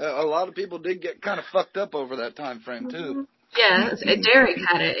 No, a lot of people did get kind of fucked up over that time frame too. Yeah, Derek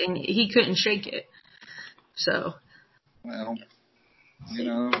had it and he couldn't shake it. So. Well, you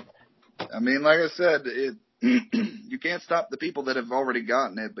know. I mean, like I said, you can't stop the people that have already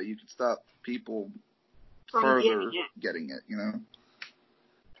gotten it, but you can stop people further getting it, you know?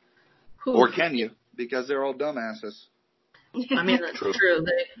 Whew. Or can you? Because they're all dumbasses. I mean, that's true.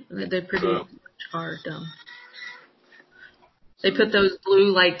 They pretty much are dumb. They put those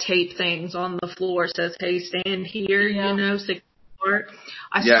blue like tape things on the floor. Says, "Hey, stand here." You know, 6 apart.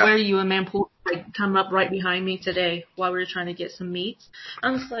 I swear to you, a man pulled come up right behind me today while we were trying to get some meats. I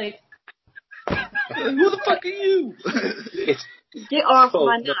was like, "Who the fuck are you?" Get off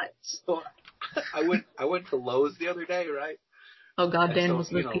my nuts. So I went to Lowe's the other day, right? Oh God, Dan was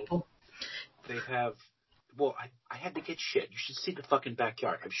with people. They have. Well, I had to get shit. You should see the fucking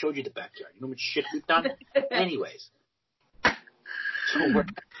backyard. I've showed you the backyard. You know how much shit we've done? Anyways. So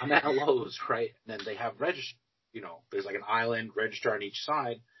I'm at Lowe's, right? And then they have there's like an island register on each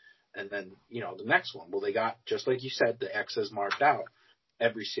side. And then, the next one. Well, they got, just like you said, the X's marked out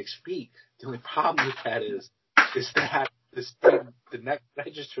every 6 feet. The only problem with that is that this thing, the next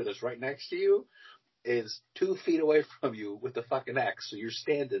register that's right next to you is 2 feet away from you with the fucking X. So you're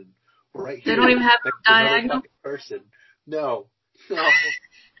standing right here. They don't even have a diagonal? Person. No.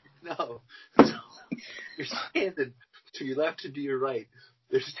 So you're standing to your left and to your right.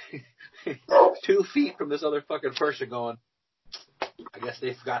 There's 2 feet from this other fucking person going, I guess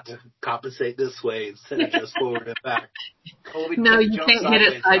they forgot to compensate this way instead of just forward and back. No, you can't hit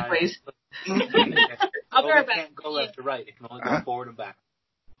it sideways. I'll be right back. Can't go left or right. It can only go forward and back.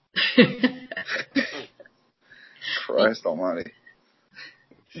 Christ almighty.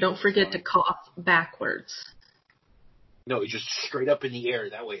 Don't forget to cough backwards. No, just straight up in the air.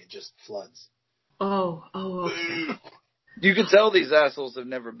 That way it just floods. Oh, okay. You can tell these assholes have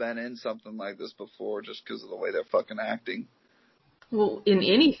never been in something like this before just because of the way they're fucking acting. Well, in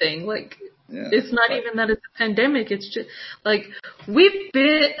anything, it's not even that it's a pandemic. It's just, we've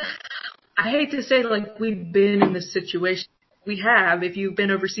been, I hate to say, we've been in this situation. We have, if you've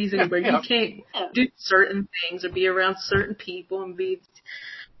been overseas anywhere, you can't do certain things or be around certain people and be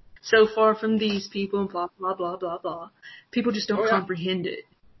so far from these people and blah, blah, blah, blah, blah. People just don't comprehend it.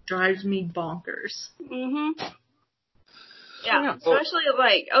 Drives me bonkers. Mm-hmm. Yeah,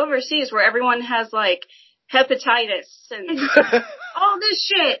 especially overseas where everyone has hepatitis and all this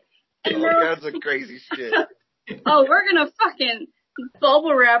shit. And all kinds of crazy shit. Oh, we're gonna fucking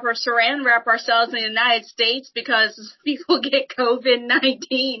bubble wrap or saran wrap ourselves in the United States because people get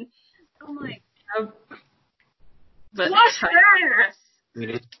COVID-19. I'm like, but what's that? I mean,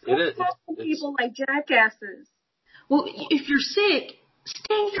 it's people like jackasses. Well, if you're sick,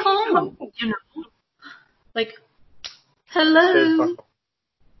 stay home. Hello.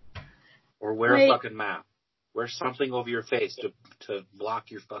 Or wear a fucking mask. Wear something over your face to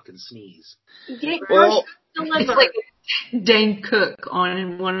block your fucking sneeze. Well, it's like Dane Cook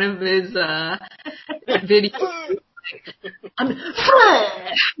on one of his videos.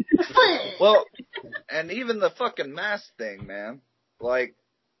 Well, and even the fucking mask thing, man.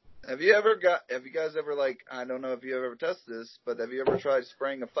 Have you guys ever I don't know if you ever tested this, but have you ever tried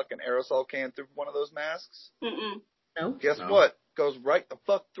spraying a fucking aerosol can through one of those masks? Mm-mm. No. Guess what? Goes right the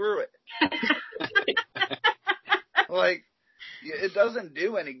fuck through it. It doesn't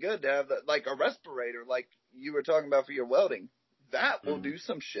do any good to have that, a respirator, like you were talking about for your welding. That will do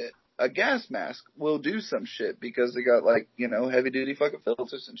some shit. A gas mask will do some shit because they got heavy duty fucking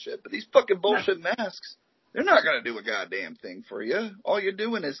filters and shit. But these fucking bullshit masks, they're not gonna do a goddamn thing for you. All you're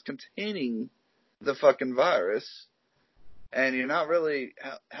doing is containing the fucking virus. And you're not really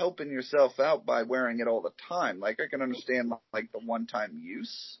helping yourself out by wearing it all the time. I can understand, the one-time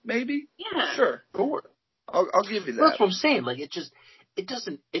use, maybe? Yeah. Sure. I'll give you that. That's what I'm saying. It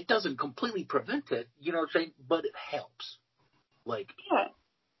doesn't completely prevent it, you know what I'm saying? But it helps. And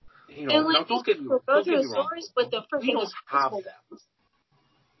don't get me wrong. With the We don't have them.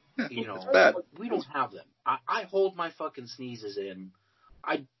 It's bad. We don't have them. I hold my fucking sneezes in.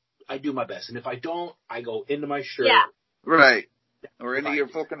 I do my best. And if I don't, I go into my shirt. Yeah. Right. Or into your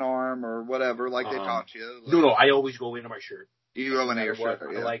fucking arm or whatever, they taught you. No, I always go into my shirt. You go into your shirt,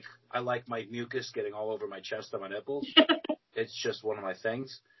 yeah. I like my mucus getting all over my chest and my nipples. It's just one of my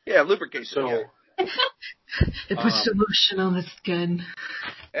things. Yeah, lubrication. So, it puts lotion on the skin.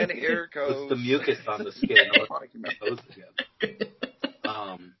 And here goes. Puts the mucus on the skin.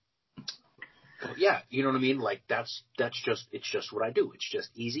 Yeah, you know what I mean? It's just what I do. It's just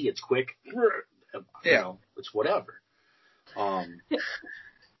easy. It's quick. It's whatever.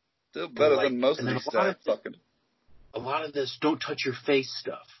 Still better than most of these stuff. A lot of this don't touch your face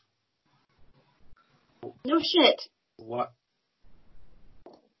stuff. No shit. What?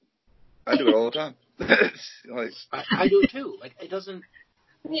 I do it all the time. I do it too. It doesn't.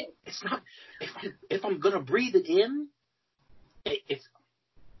 It's not. If I'm gonna breathe it in, it's.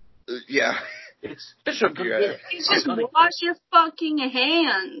 Yeah. It's Bishop, yeah. Just wash your fucking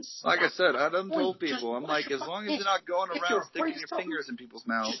hands. Like I said, I done told people, I'm like, as long as you're not going around sticking your fingers in people's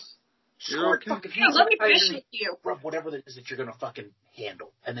mouths, you're okay. Yeah, let me appreciate you. Rub whatever it is that you're gonna fucking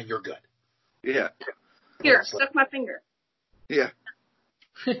handle, and then you're good. Yeah. Here, suck my finger. Yeah.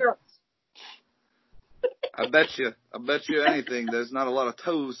 I bet you anything, there's not a lot of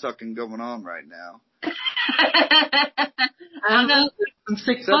toe sucking going on right now. I don't know.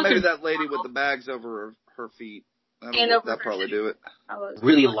 Except maybe that lady with the bags over her feet. That'll probably do it.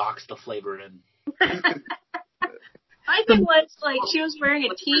 Really locks the flavor in. My thing was, like, she was wearing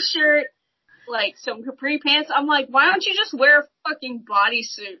a t-shirt, like, some capri pants. I'm like, why don't you just wear a fucking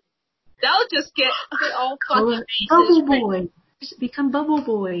bodysuit? That'll just get all fucking faces. Bubble boy. Just become Bubble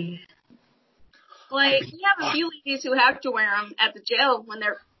Boy. Like, we have a few ladies who have to wear them at the jail when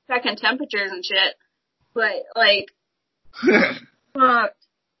they're checking temperatures and shit. But, like, fuck.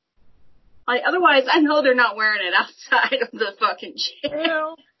 Like, otherwise, I know they're not wearing it outside of the fucking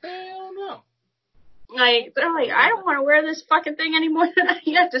jail. Hell no. Like, they're like, I don't want to wear this fucking thing anymore.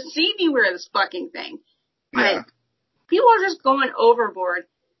 You have to see me wear this fucking thing. Like, Yeah. people are just going overboard.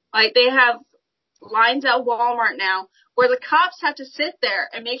 Like, they have lines at Walmart now where the cops have to sit there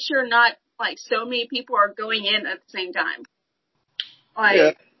and make sure not, like, so many people are going in at the same time. Like,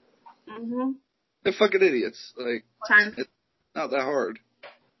 yeah. They're fucking idiots. Like, time it's not that hard.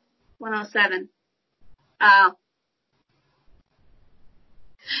 107.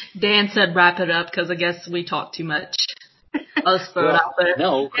 Dan said wrap it up because I guess we talk too much. I'll just throw it out there.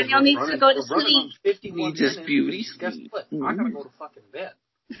 No, because Daniel needs to go to sleep. 51 just minutes. beauty. Guess what? I gotta go to fucking bed.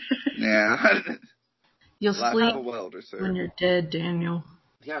 Yeah. You'll Laugh sleep a welder, sir. when you're dead, Daniel.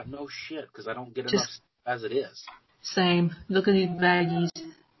 Yeah, no shit, because I don't get Just- enough as it is. Same. Look at these baggies.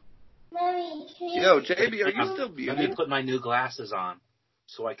 Yo, JB, are you still Let me muted? put my new glasses on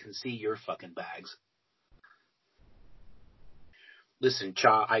so I can see your fucking bags. Listen,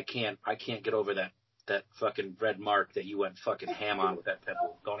 Cha, I can't get over that fucking red mark that you went fucking ham on with that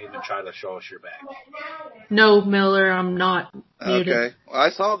pimple. Don't even try to show us your bag. No, Miller, I'm not muted. Okay. Well, I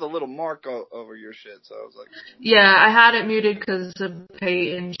saw the little mark over your shit, so I was like... Yeah, I had it muted because of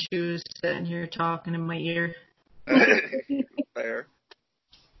Peyton. She was sitting here talking in my ear. Fair.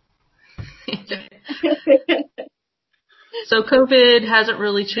 So COVID hasn't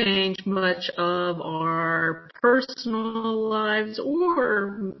really changed much of our personal lives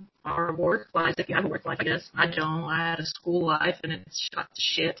or our work lives. If you have a work life, I guess. I don't. I had a school life and it's shot to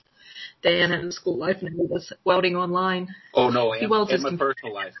shit. Dan had a school life and he was welding online. Oh, no, He and welds his my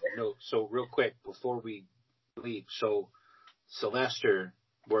personal life. No, so real quick, before we leave, so Sylvester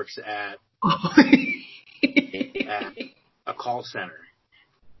works at a call center,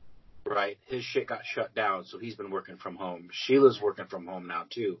 right? His shit got shut down, so he's been working from home. Sheila's working from home now,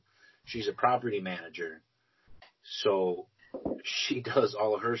 too. She's a property manager, so she does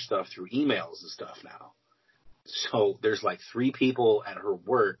all of her stuff through emails and stuff now. So there's like 3 people at her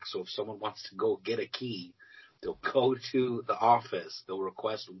work, so if someone wants to go get a key, they'll go to the office, they'll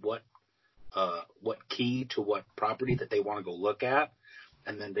request what key to what property that they want to go look at,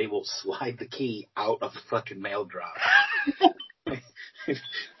 and then they will slide the key out of the fucking mail drop.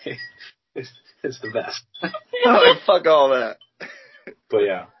 It's the best. Oh, fuck all that. But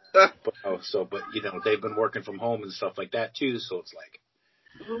yeah. But you know, they've been working from home and stuff like that too, so it's like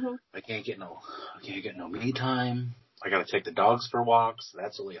I can't get no me time. I gotta take the dogs for walks.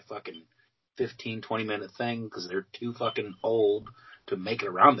 That's only a fucking 15, 20 minute thing because they're too fucking old to make it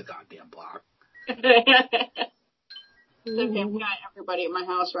around the goddamn block. I've got everybody at my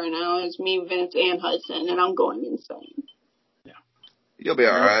house right now. It's me, Vince, and Hudson, and I'm going insane. Yeah. You'll be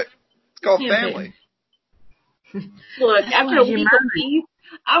alright. It's called family. Look, after a week of leave,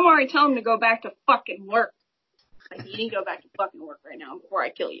 I'm already telling him to go back to fucking work. Like, you need to go back to fucking work right now before I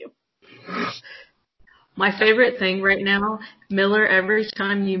kill you. My favorite thing right now, Miller, every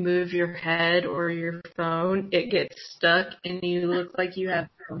time you move your head or your phone, it gets stuck and you look like you have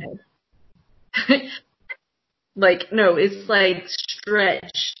a head. Like, no, it's like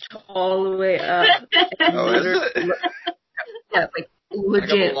stretched all the way up. Oh, is it? Yeah, like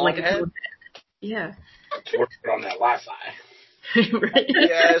legit. Like a head? Yeah. It's working on that Wi-Fi. Right?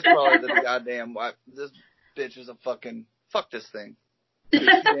 Yeah, it's probably the goddamn this bitch is a fucking... Fuck this thing.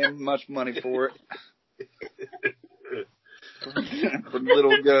 Damn much money for it. For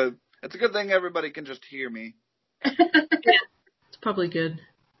little good. It's a good thing everybody can just hear me. Yeah, it's probably good.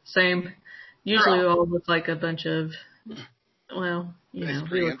 Same. Usually we all look like a bunch of, well, you know,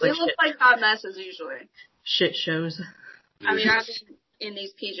 we look We like look like hot messes usually. shit shows. I mean, I've been in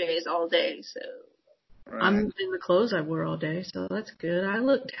these PJs all day, so. Right. I'm in the clothes I wore all day, so that's good. I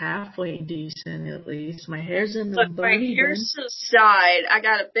looked halfway decent at least. My hair's in the Look, my bunny bun. hair's to the side. I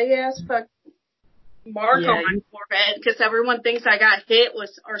got a big ass fuck mark Yeah, on my forehead because everyone thinks I got hit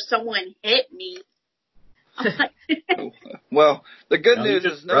or someone hit me. I'm like, Well, the good No, you news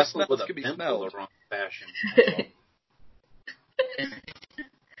just is no wrestled smells with a can be pimple smelled. the wrong fashion.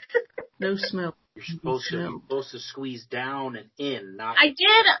 No smell. You're supposed to squeeze down and in, not. I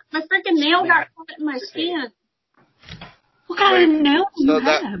did. My freaking nail got caught in my skin. What kind of nail do you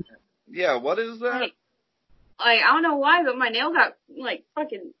that- have? Yeah, what is that? Like, I don't know why, but my nail got like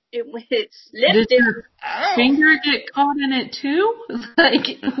fucking it Did slipped. your Ow. finger get caught in it too?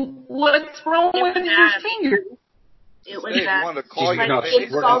 Like, what's wrong It was with your bad. finger? It was Dave, you bad. want to call My your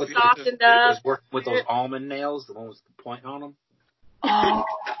skin's face? all softened up. Was working with those almond nails, the one with the point on them. Oh.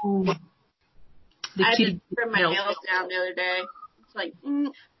 The I had to kitty trim my nails. nails down the other day. It's like,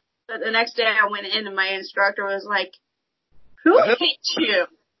 But the next day I went in and my instructor was like, "Who hit you?"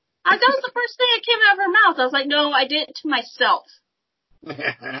 That was the first thing that came out of her mouth. I was like, "No, I did it to myself."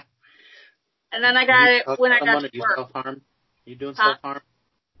 And then I got it when I got to work. Self-harm? You doing self-harm?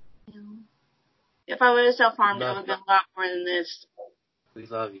 If I would have self-harmed, it would have been a lot more than this. We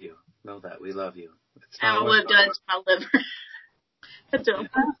love you. Know that. We love you. And I would have done it to my liver. That's it.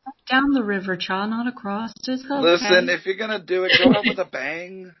 Down the river, child, not across. It's okay. Listen, if you're gonna do it, go out with a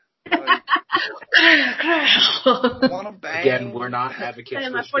bang. Like, want a bang? Again, we're not advocates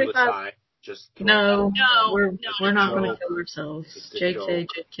for suicide. Just no, No, we're not no. going to kill ourselves. It's a JK,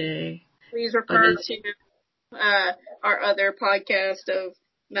 joke. Please JK. refer to our other podcast of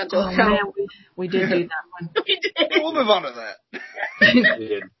mental health. Man, we did do that one. We did. We'll move on to that. We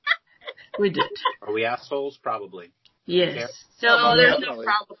did. We did. Are we assholes? Probably. Yes. No, there's no Definitely.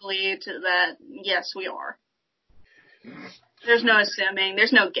 probably to that. Yes, we are. There's no assuming.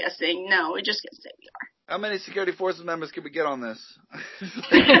 There's no guessing. No, we just can say we are. How many security forces members can we get on this?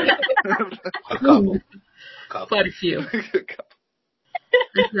 A couple. Quite a few.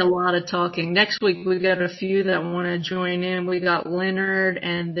 There's a lot of talking. Next week we got a few that want to join in. We got Leonard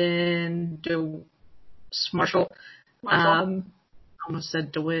and then Marshall. Almost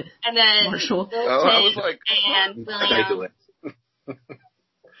said DeWitt. And then Marshall. I was like, and William.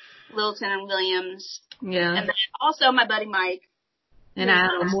 Wilton and Williams. Yeah. And then also my buddy Mike. And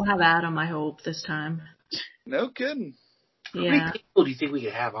Adam. We'll have Adam, I hope, this time. no kidding. How many Yeah. people do you think we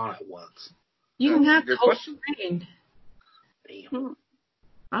could have on at once? You can That's a have good the whole question. screen. Damn.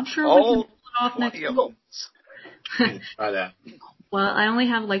 I'm sure we All can pull it off next 20 of week. them. Try that. Well, I only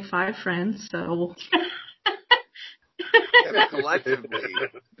have like 5 friends, so. And collectively,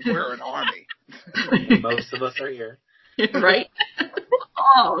 we're an army. Most of us are here. Right?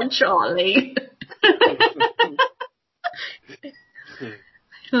 Oh, Charlie.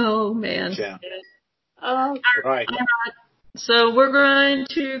 Oh, man. Yeah. Oh, Right. So we're going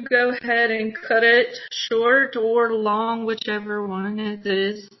to go ahead and cut it short or long, whichever one it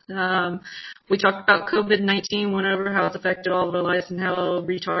is. We talked about COVID-19, went over how it's affected all of our lives and how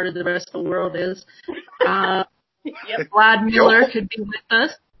retarded the rest of the world is. Vlad Miller could be with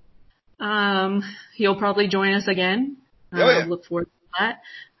us. He'll probably join us again. Look forward to that.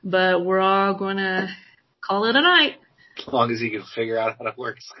 But we're all going to call it a night. As long as he can figure out how to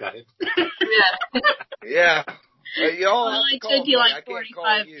work Skype. Yeah. Y'all well, have to it call took you me. like I can't call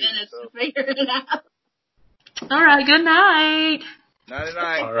 45 you, minutes so. to figure it out. All right. Good night.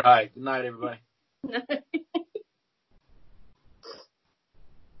 Night-night. All right. Good night, everybody.